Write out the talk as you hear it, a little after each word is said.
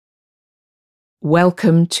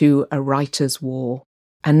Welcome to A Writer's War,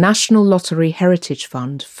 a National Lottery Heritage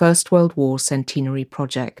Fund First World War Centenary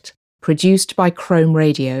project, produced by Chrome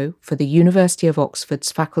Radio for the University of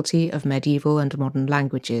Oxford's Faculty of Medieval and Modern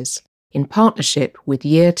Languages, in partnership with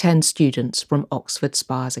Year 10 students from Oxford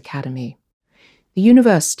Spires Academy. The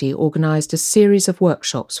university organised a series of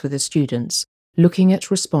workshops for the students, looking at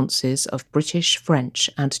responses of British, French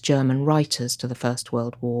and German writers to the First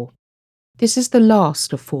World War. This is the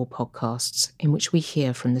last of 4 podcasts in which we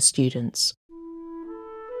hear from the students.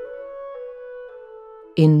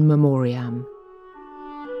 In Memoriam.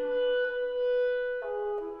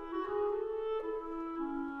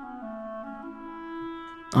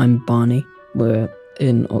 I'm Barney. We're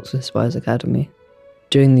in Oxford Spires Academy.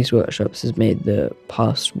 Doing these workshops has made the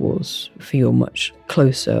past wars feel much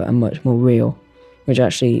closer and much more real, which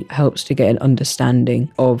actually helps to get an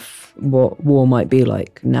understanding of what war might be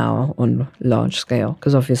like now on a large scale.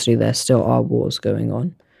 Because obviously there still are wars going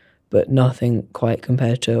on, but nothing quite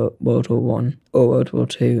compared to World War I or World War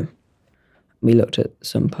II. We looked at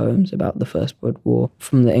some poems about the First World War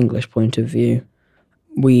from the English point of view.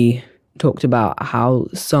 We talked about how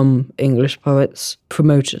some English poets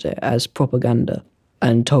promoted it as propaganda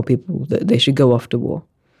and told people that they should go off to war.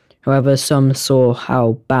 However, some saw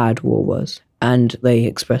how bad war was, and they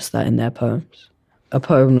expressed that in their poems. A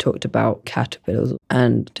poem talked about caterpillars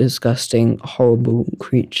and disgusting, horrible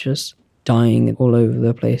creatures dying all over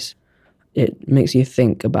the place. It makes you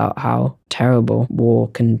think about how terrible war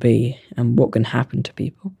can be and what can happen to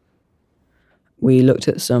people. We looked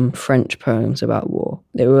at some French poems about war.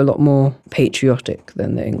 They were a lot more patriotic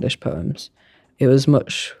than the English poems. It was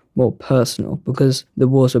much more personal because the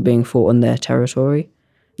wars were being fought on their territory.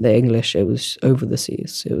 The English, it was over the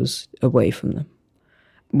seas, it was away from them.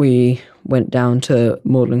 We went down to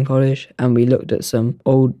Magdalen College and we looked at some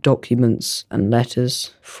old documents and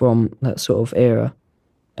letters from that sort of era.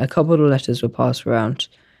 A couple of letters were passed around.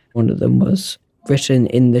 One of them was written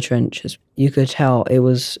in the trenches. You could tell it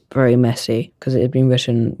was very messy because it had been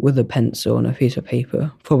written with a pencil on a piece of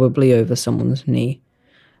paper, probably over someone's knee.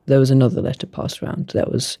 There was another letter passed around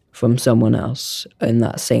that was from someone else in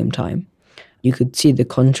that same time. You could see the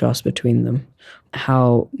contrast between them,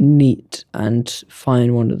 how neat and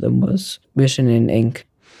fine one of them was, written in ink,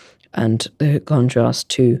 and the contrast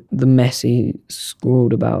to the messy,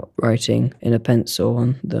 scrawled about writing in a pencil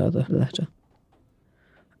on the other letter.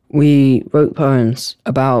 We wrote poems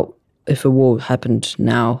about if a war happened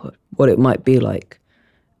now, what it might be like.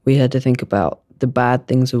 We had to think about the bad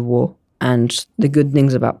things of war and the good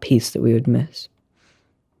things about peace that we would miss.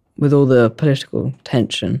 With all the political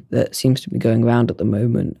tension that seems to be going around at the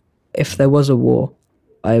moment, if there was a war,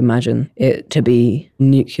 I imagine it to be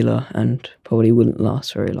nuclear and probably wouldn't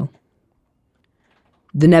last very long.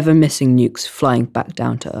 The never-missing nukes flying back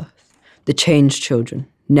down to Earth. The changed children,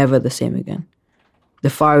 never the same again.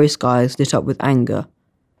 The fiery skies lit up with anger.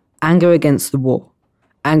 Anger against the war.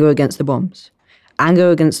 Anger against the bombs.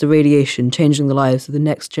 Anger against the radiation changing the lives of the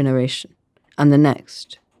next generation. And the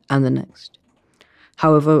next. And the next.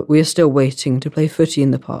 However, we are still waiting to play footy in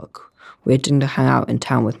the park. Waiting to hang out in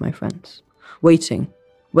town with my friends. Waiting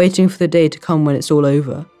for the day to come when it's all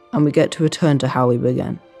over and we get to return to how we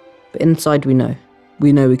began. But inside we know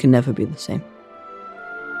we can never be the same.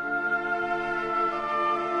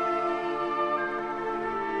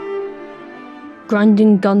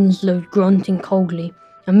 Grinding guns load grunting coldly,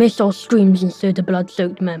 a missile screams and so the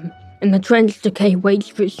blood-soaked men. And the trench decay waits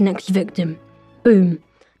for its next victim. Boom.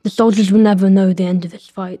 The soldiers will never know the end of this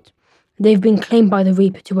fight. They've been claimed by the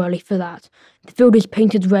Reaper too early for that. The field is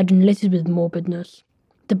painted red and littered with morbidness.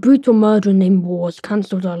 The brutal murderer named war has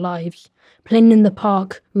cancelled our lives. Playing in the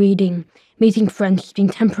park, reading, meeting friends has been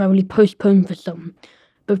temporarily postponed for some.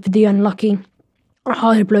 But for the unlucky, a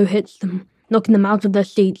harder blow hits them, knocking them out of their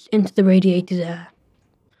seats into the radiated air.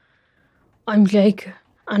 I'm Jake,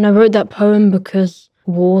 and I wrote that poem because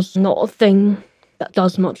war's not a thing that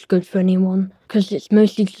does much good for anyone, because it's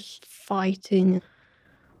mostly just fighting.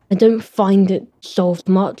 I don't find it solved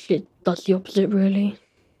much, it does the opposite really.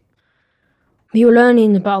 We were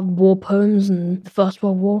learning about war poems and the First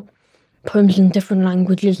World War, poems in different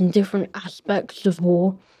languages and different aspects of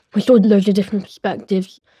war. We saw loads of different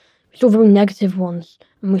perspectives. We saw very negative ones,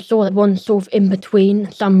 and we saw that one sort of in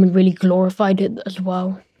between. Some really glorified it as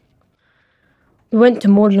well. We went to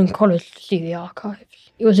Magdalen College to see the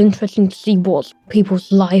archives. It was interesting to see what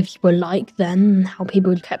people's lives were like then and how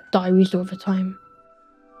people kept diaries over time.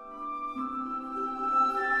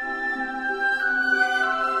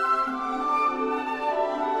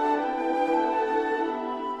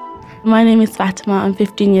 My name is Fatima, I'm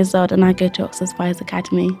 15 years old and I go to Oxford Spires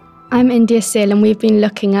Academy. I'm India Sil, and we've been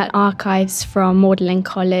looking at archives from Magdalen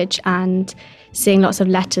College and seeing lots of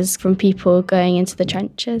letters from people going into the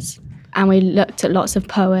trenches. And we looked at lots of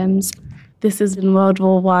poems. This is in World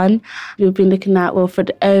War I. We've been looking at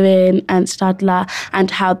Wilfred Owen and Stadler and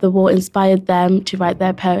how the war inspired them to write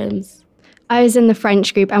their poems. I was in the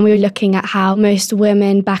French group and we were looking at how most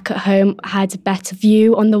women back at home had a better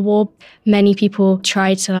view on the war. Many people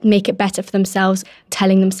tried to make it better for themselves,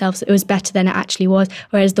 telling themselves it was better than it actually was,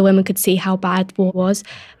 whereas the women could see how bad war was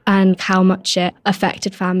and how much it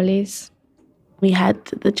affected families. We had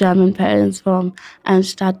the German poems from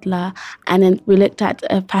Stadler, and then we looked at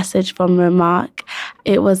a passage from Remarque.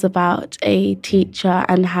 It was about a teacher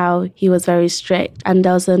and how he was very strict. And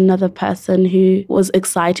there was another person who was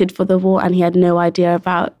excited for the war and he had no idea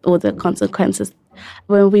about all the consequences.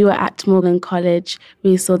 When we were at Magdalen College,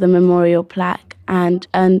 we saw the memorial plaque, and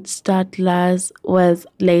Stadler's was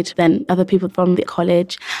later than other people from the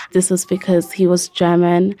college. This was because he was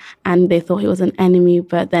German and they thought he was an enemy,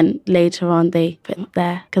 but then later on they put him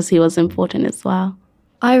there because he was important as well.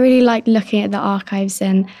 I really liked looking at the archives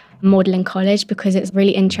in Magdalen College because it's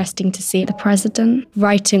really interesting to see the president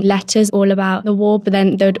writing letters all about the war, but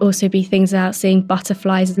then there would also be things about seeing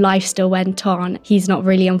butterflies. Life still went on. He's not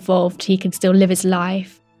really involved. He could still live his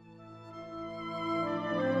life.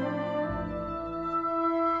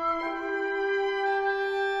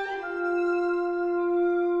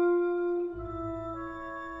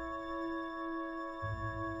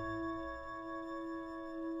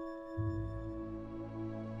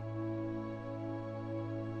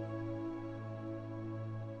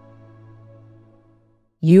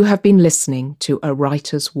 You have been listening to A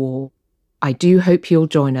Writer's War. I do hope you'll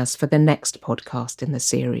join us for the next podcast in the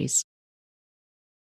series.